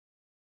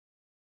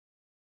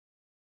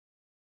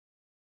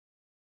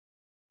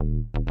The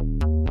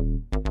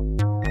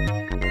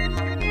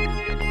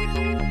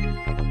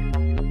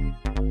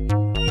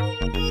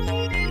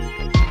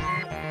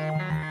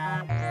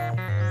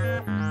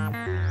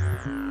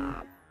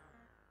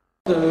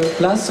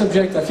last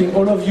subject I think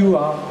all of you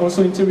are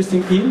also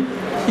interested in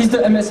is the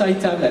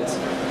MSI tablet.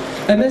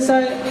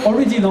 MSI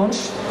already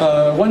launched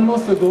 1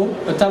 month ago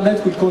a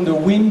tablet we call the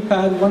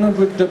WindPad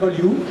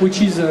 100W,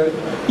 which is an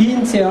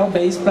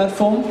Intel-based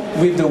platform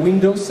with the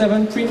Windows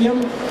 7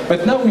 Premium.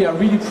 But now we are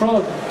really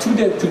proud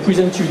today to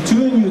present you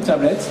 2 new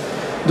tablets.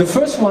 The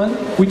first one,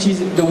 which is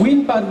the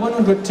WindPad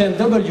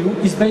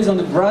 110W, is based on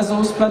the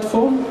Brazos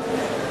platform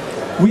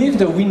with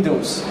the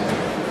Windows.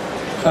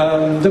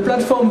 The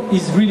platform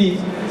is really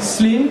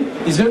slim,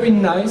 is very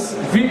nice,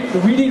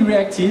 really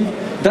reactive,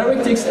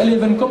 DirectX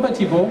 11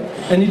 compatible,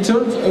 and it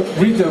runs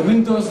with the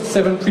Windows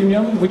 7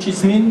 Premium, which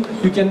is mean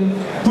you can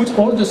put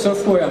all the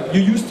software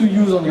you used to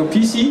use on your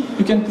PC,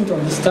 you can put on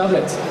this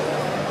tablet.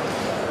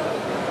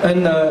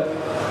 And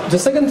the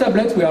second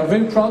tablet we are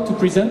very proud to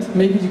present,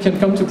 maybe you can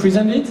come to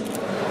present it,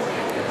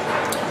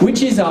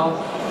 which is our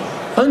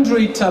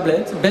Android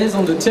tablet based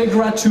on the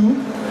Tegra 2,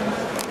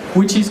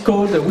 which is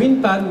called the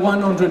WindPad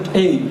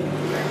 100A.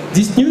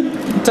 This new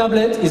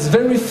tablet is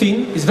very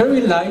thin, is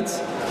very light,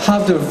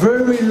 has a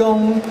very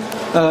long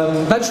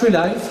battery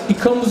life. It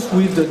comes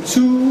with the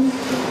two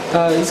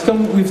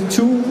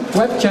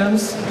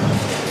webcams.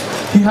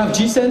 You have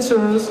G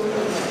sensors,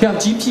 you have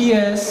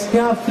GPS, you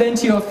have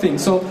plenty of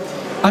things. So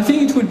I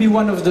think it will be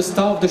one of the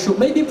stars of the show.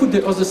 Maybe put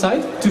the other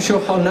side to show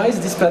how nice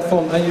this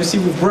platform. And you see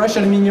with brushed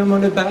aluminium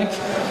on the back.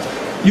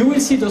 You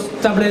will see those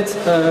tablets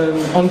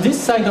on this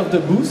side of the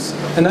booth,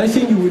 and I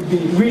think you will be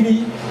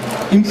really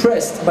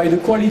impressed by the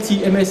quality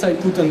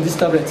MSI put on this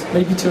tablet.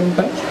 Maybe turn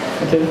back?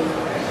 Okay.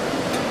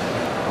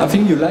 I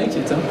think you like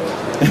it, huh?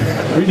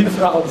 Really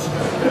proud.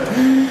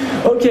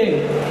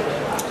 Okay.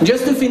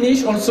 Just to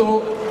finish,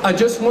 also, I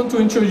just want to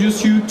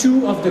introduce you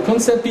 2 of the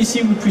concept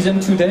PC we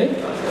present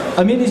today.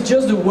 I mean, it's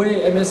just the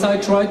way MSI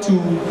try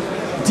to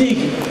dig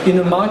in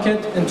the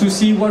market and to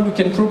see what we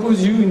can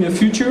propose you in the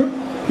future.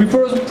 We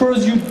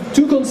propose you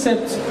 2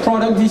 concept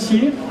products this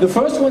year. The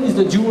first one is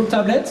the dual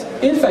tablet.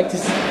 In fact,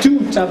 it's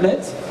 2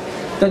 tablets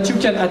that you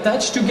can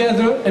attach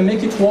together and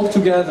make it work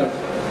together.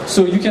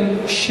 So you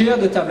can share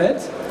the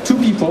tablet, 2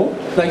 people,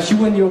 like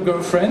you and your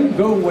girlfriend,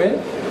 go away,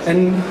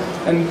 and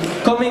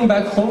coming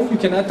back home, you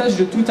can attach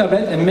the 2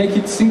 tablets and make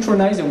it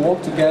synchronize and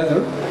work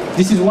together.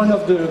 This is one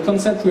of the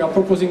concepts we are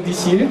proposing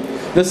this year.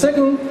 The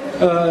second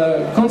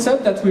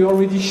concept that we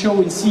already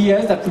show in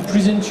CES that we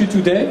present you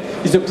today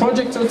is the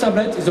Projector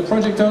tablet. The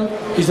Projector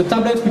is a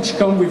tablet which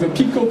comes with a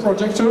Pico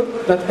projector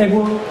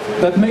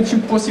that makes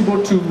it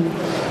possible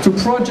to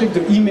project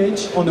the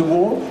image on the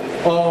wall,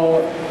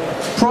 or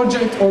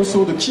project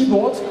also the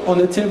keyboard on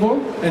the table,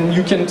 and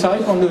you can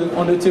type on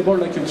the table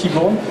like a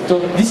keyboard. So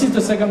this is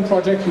the second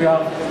project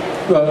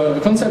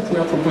concept we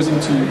are proposing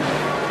to you.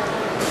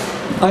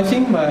 I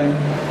think my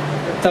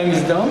time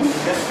is done.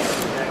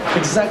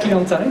 Exactly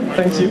on time,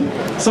 thank you.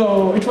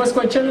 So it was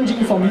quite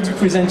challenging for me to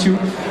present you.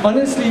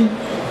 Honestly,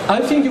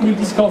 I think you will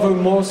discover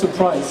more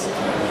surprise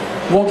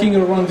walking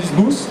around this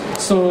booth.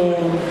 So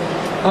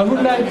I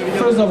would like,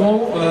 first of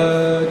all,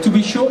 to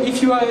be sure,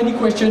 if you have any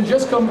questions,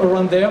 just come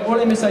around there. All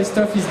MSI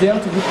staff is there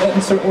to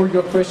answer all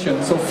your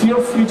questions. So feel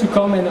free to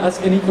come and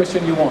ask any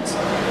question you want.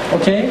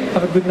 Okay,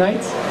 have a good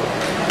night.